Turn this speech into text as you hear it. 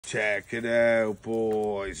Check it out,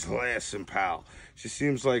 boys. Listen, pal. She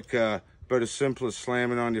seems like about as simple as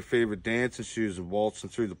slamming on your favorite dancing shoes and waltzing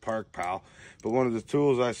through the park, pal. But one of the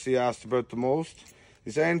tools I see asked about the most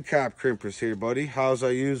is end cap crimpers here, buddy. How's I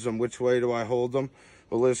use them? Which way do I hold them?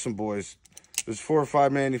 Well, listen, boys. There's 4 or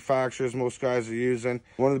 5 manufacturers most guys are using.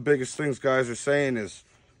 One of the biggest things guys are saying is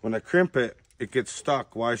when I crimp it, it gets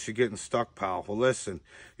stuck. Why is she getting stuck, pal? Well, listen,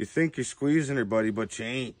 you think you're squeezing her, buddy, but you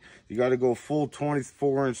ain't. You got to go full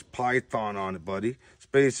 24-inch python on it, buddy. It's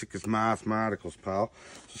basic as mathematicals, pal.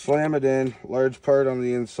 So slam it in, large part on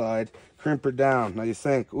the inside, crimp her down. Now you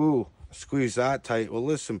think, ooh, squeeze that tight. Well,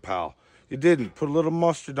 listen, pal, you didn't. Put a little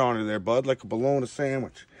mustard on her there, bud, like a bologna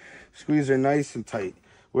sandwich. Squeeze her nice and tight.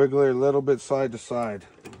 Wiggle her a little bit side to side.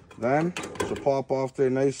 Then she'll pop off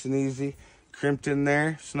there nice and easy. Crimped in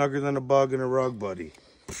there, snugger than a bug in a rug, buddy.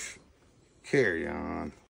 Carry on.